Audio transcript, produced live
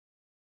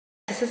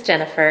this is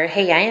Jennifer.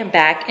 Hey, I am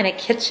back in a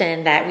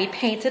kitchen that we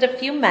painted a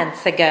few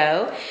months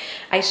ago.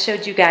 I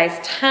showed you guys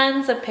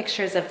tons of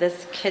pictures of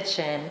this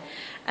kitchen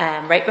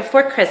right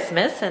before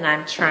Christmas, and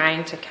I'm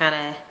trying to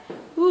kind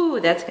of,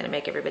 ooh, that's gonna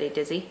make everybody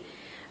dizzy.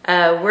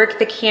 Work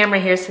the camera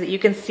here so that you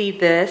can see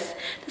this.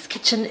 This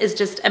kitchen is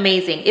just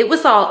amazing. It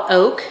was all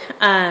oak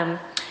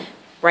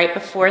right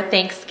before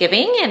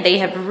Thanksgiving, and they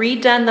have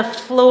redone the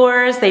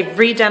floors. They've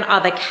redone all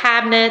the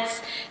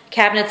cabinets.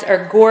 Cabinets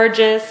are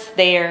gorgeous.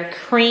 They are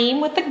cream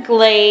with the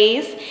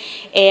glaze,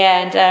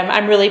 and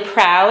I'm really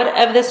proud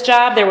of this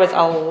job. There was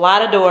a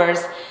lot of doors,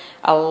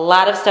 a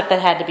lot of stuff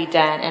that had to be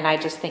done, and I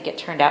just think it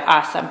turned out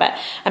awesome. But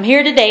I'm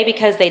here today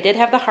because they did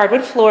have the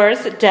hardwood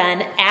floors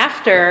done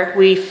after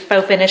we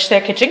finished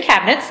their kitchen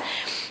cabinets,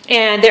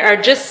 and there are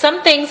just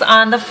some things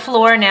on the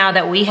floor now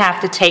that we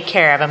have to take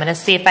care of. I'm going to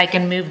see if I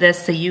can move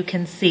this so you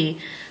can see.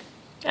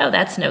 Oh,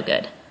 that's no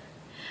good.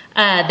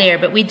 There,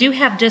 but we do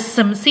have just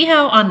some, see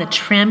how on the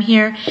trim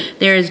here,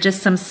 there is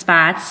just some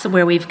spots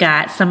where we've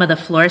got some of the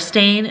floor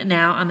stain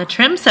now on the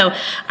trim. So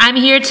I'm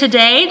here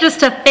today just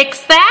to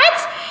fix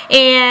that,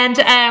 and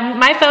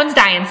my phone's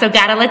dying, so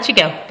gotta let you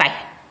go. Bye.